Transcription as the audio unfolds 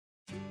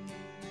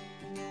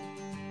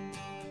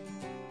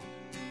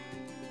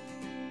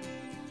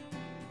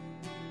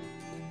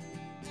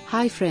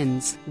Hi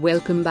friends,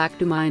 welcome back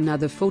to my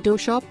another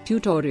Photoshop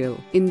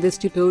tutorial. In this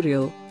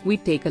tutorial, we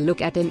take a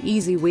look at an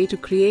easy way to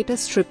create a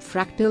strip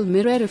fractal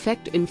mirror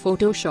effect in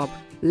Photoshop.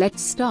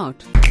 Let's start.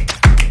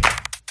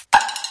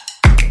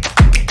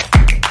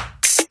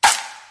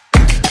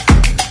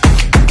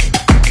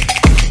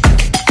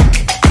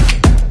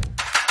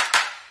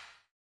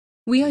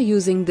 We are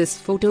using this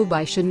photo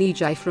by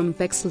Shanijai from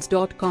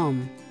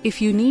pexels.com.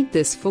 If you need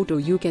this photo,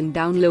 you can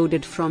download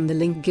it from the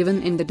link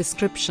given in the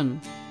description.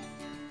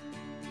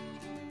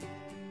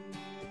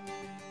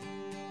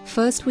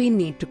 First, we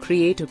need to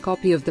create a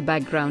copy of the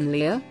background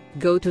layer.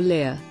 Go to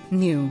Layer,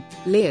 New,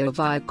 Layer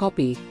via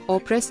Copy, or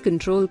press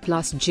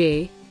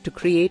Ctrl+J to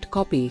create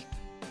copy.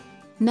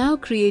 Now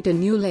create a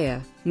new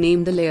layer,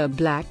 name the layer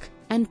Black,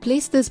 and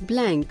place this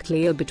blank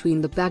layer between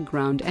the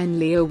background and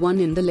Layer 1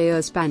 in the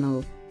Layers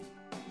panel.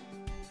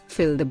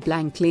 Fill the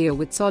blank layer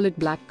with solid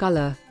black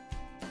color.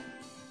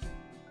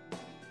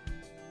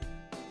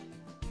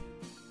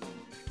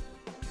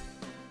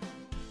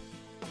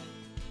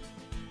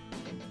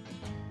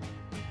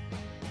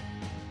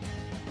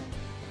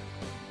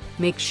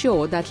 Make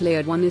sure that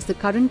Layer 1 is the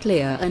current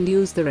layer and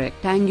use the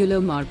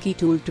rectangular marquee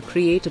tool to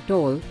create a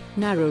tall,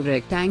 narrow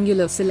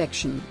rectangular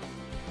selection.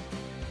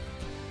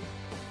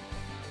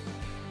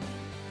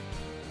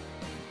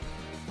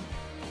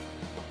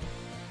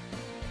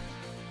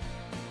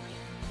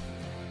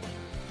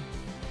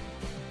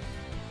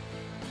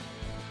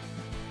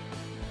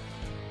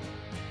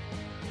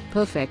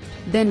 Perfect.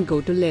 Then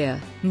go to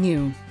Layer,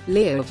 New,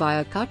 Layer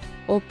via Cut,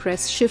 or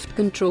press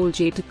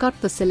Shift-Ctrl-J to cut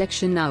the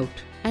selection out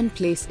and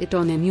place it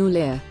on a new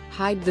layer.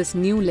 Hide this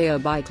new layer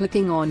by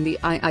clicking on the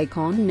eye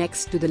icon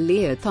next to the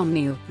layer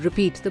thumbnail.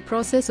 Repeat the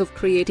process of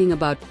creating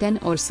about 10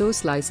 or so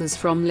slices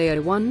from Layer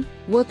 1,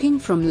 working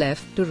from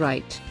left to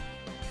right.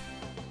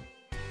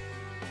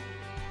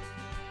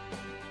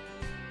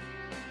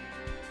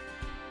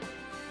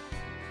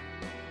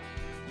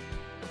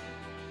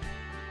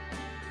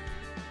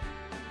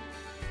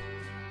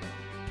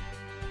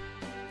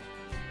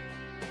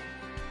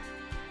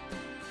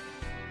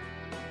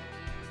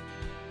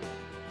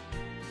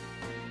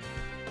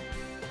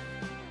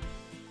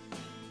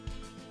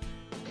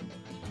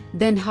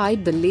 Then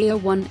hide the Layer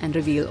 1 and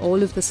reveal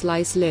all of the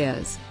slice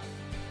layers.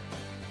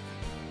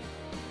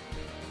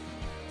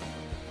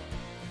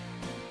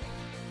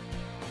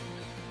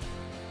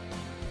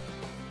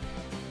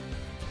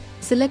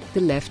 Select the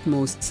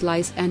leftmost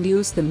slice and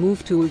use the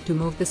Move tool to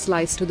move the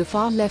slice to the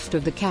far left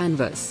of the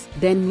canvas.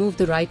 Then move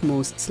the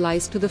rightmost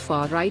slice to the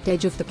far right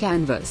edge of the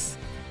canvas.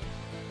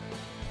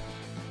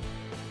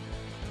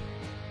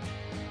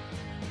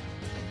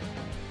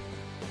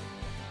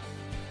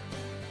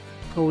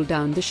 Hold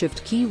down the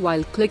Shift key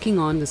while clicking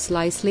on the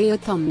slice layer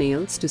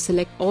thumbnails to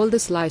select all the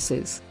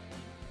slices.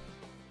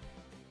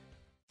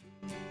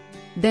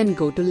 Then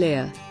go to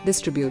Layer,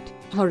 Distribute,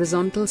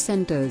 Horizontal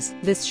Centers.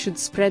 This should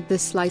spread the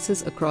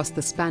slices across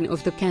the span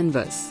of the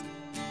canvas.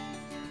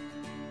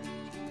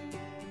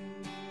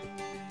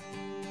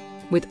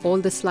 With all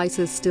the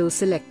slices still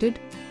selected,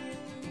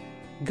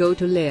 go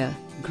to Layer,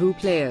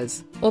 Group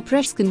Layers, or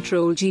press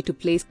Ctrl-G to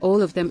place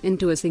all of them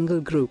into a single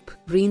group.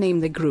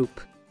 Rename the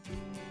group.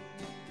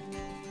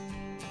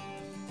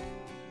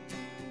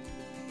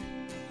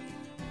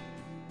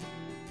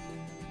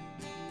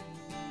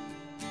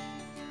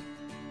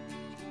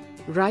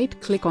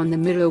 Right-click on the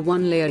Mirror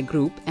 1 layer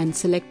group and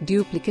select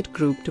Duplicate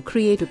Group to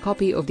create a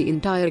copy of the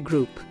entire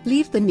group.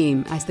 Leave the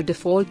name as the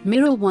default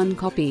Mirror 1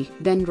 copy.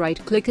 Then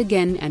right-click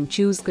again and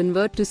choose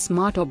Convert to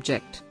Smart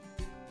Object.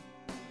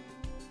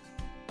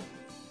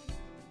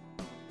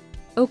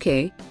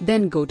 OK,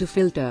 then go to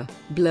Filter,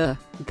 Blur,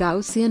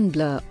 Gaussian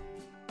Blur,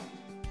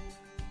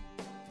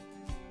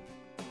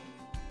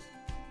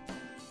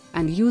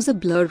 and use a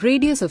blur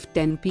radius of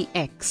 10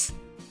 px.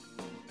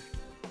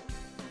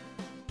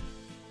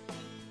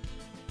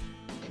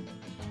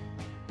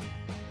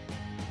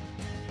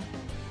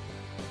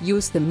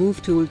 Use the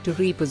Move tool to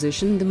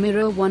reposition the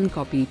Mirror 1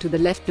 copy to the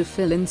left to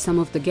fill in some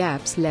of the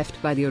gaps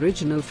left by the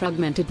original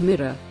fragmented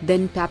mirror.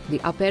 Then tap the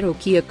up arrow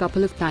key a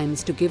couple of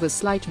times to give a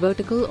slight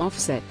vertical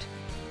offset.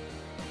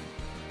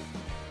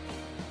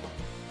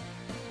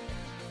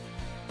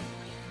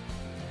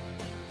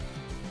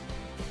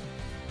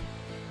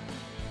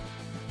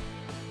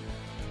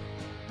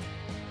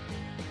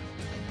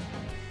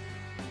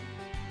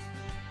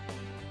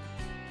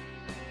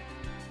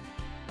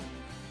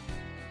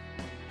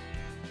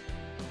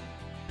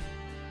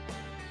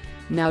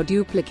 Now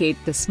duplicate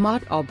the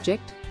Smart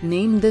Object,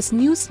 name this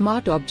new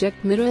Smart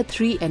Object Mirror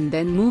 3 and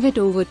then move it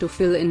over to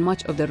fill in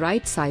much of the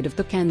right side of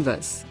the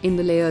canvas. In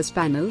the Layers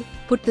panel,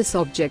 put this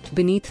object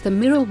beneath the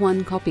Mirror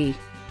 1 copy.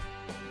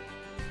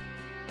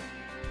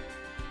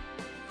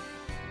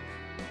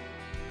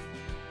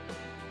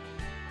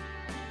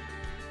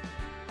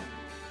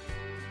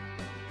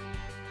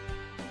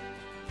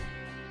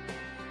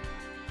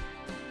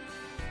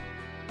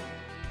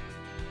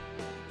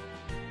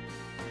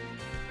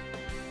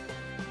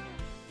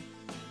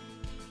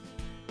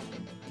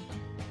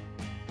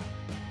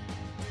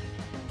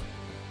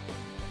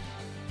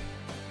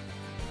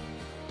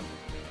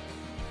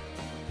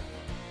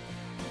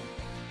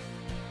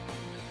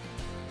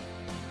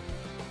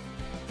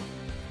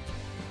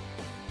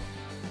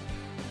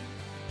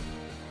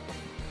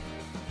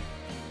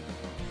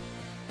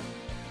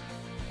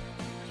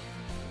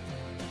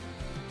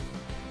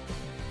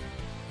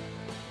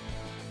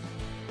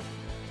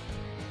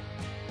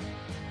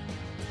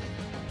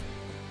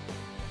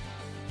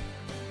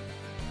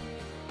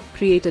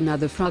 create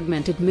another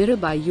fragmented mirror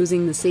by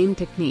using the same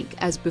technique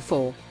as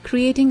before,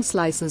 creating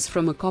slices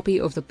from a copy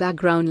of the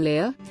background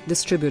layer,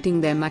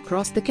 distributing them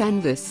across the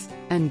canvas,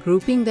 and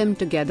grouping them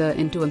together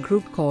into a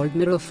group called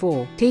Mirror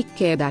 4. Take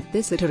care that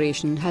this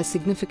iteration has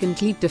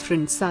significantly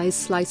different size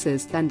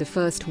slices than the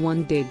first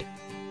one did.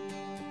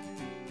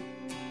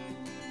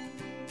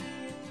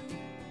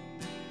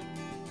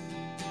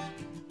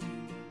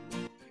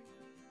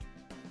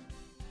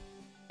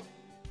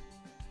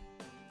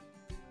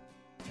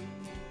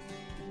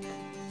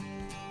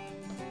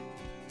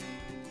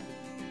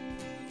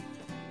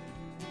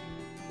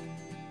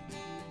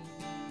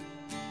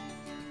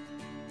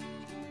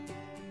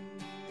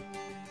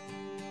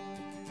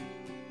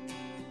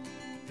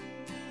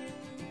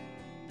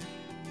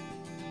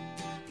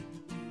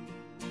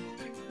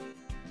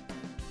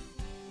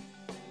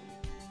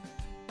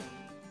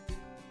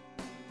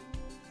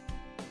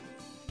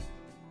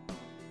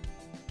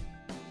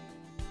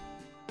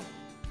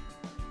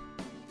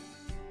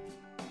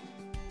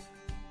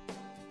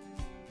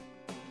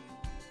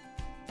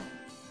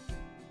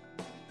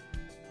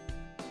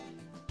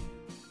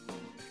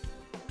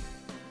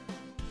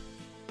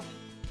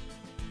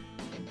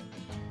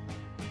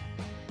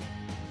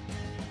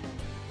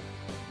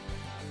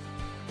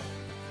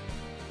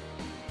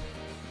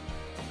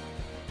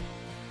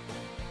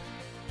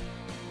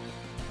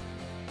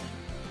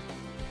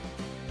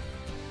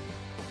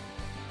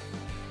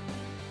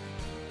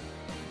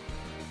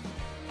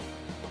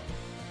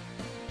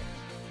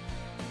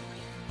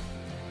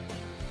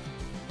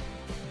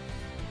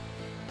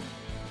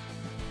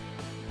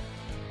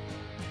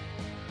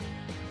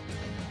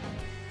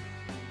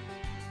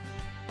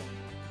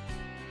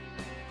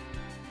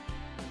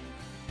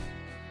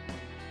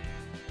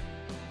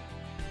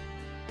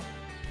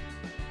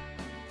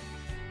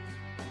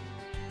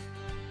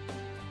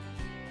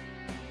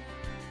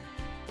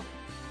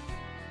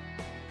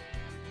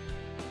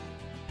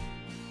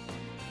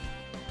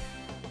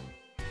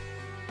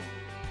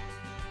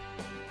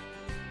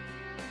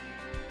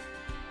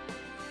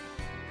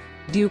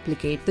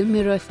 Duplicate the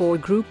Mirror 4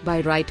 group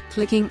by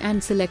right-clicking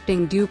and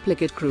selecting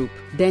Duplicate Group.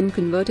 Then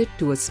convert it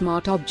to a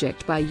smart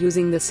object by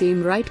using the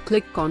same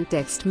right-click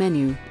context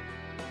menu.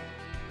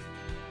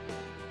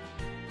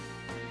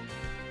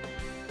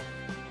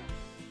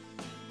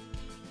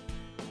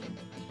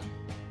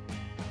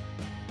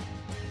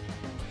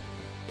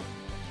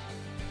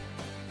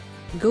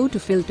 Go to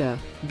Filter,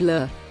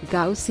 Blur,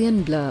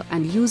 Gaussian Blur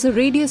and use a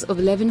radius of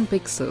 11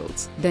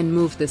 pixels. Then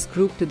move this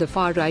group to the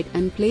far right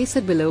and place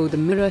it below the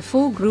Mirror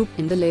 4 group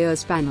in the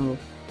Layers panel.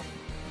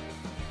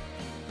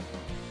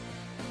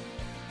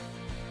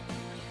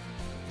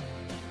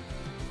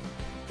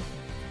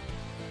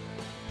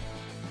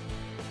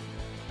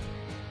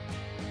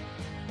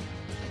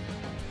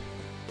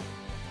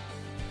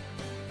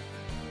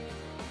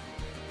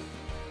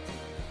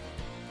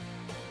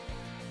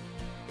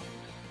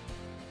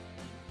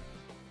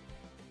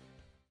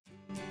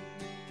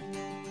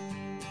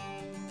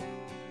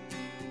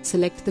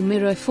 Select the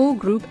Mirror 4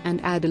 group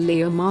and add a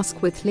layer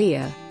mask with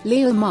Layer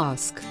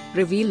Mask,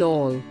 Reveal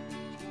All.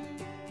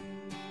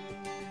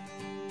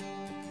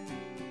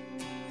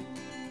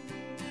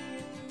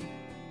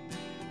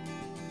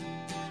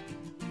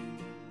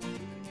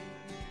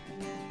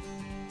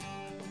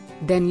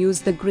 Then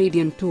use the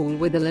Gradient tool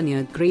with the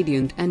linear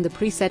gradient and the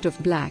preset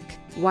of black,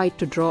 white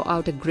to draw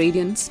out a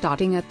gradient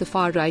starting at the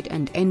far right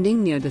and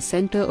ending near the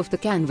center of the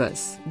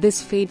canvas.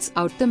 This fades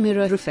out the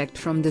mirror effect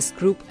from this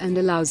group and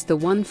allows the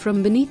one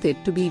from beneath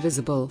it to be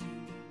visible.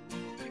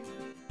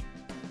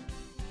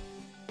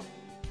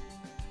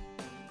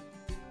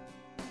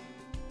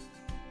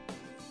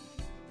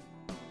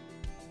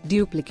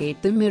 Duplicate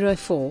the Mirror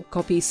 4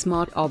 copy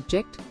smart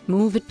object,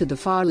 move it to the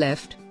far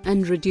left,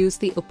 and reduce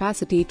the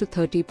opacity to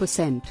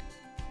 30%.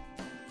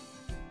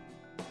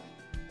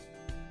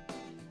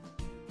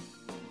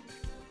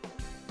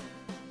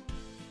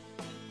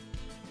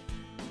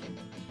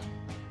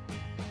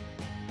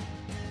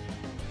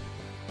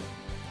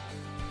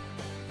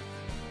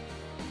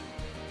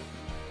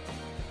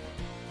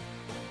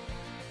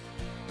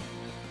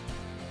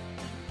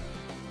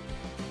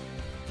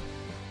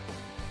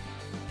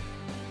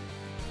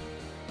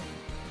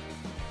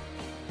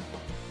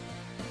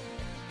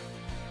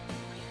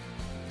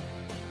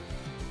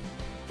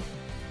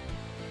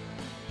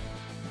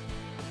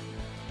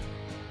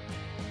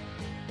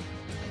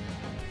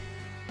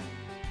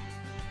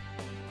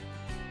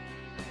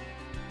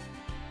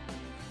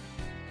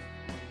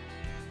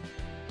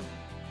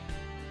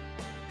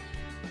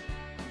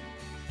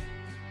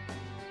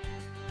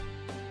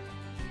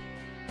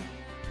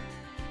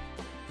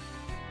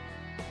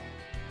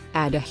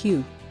 Add a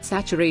hue,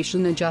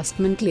 saturation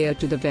adjustment layer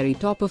to the very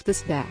top of the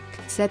stack.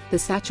 Set the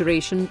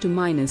saturation to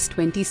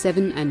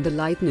 -27 and the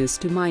lightness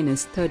to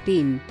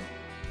 -13.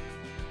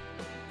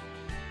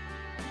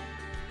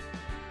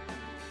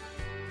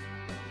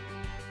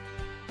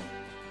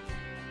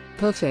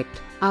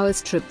 Perfect, our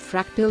strip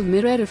fractal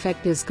mirror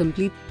effect is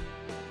complete.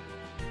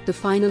 The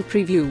final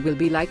preview will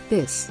be like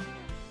this.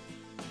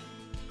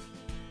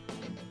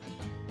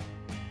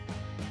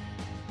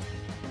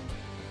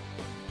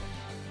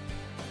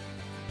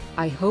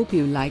 I hope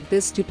you like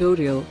this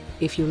tutorial.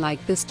 If you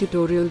like this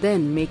tutorial,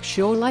 then make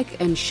sure like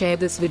and share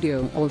this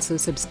video. Also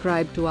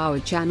subscribe to our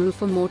channel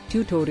for more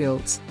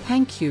tutorials.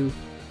 Thank you.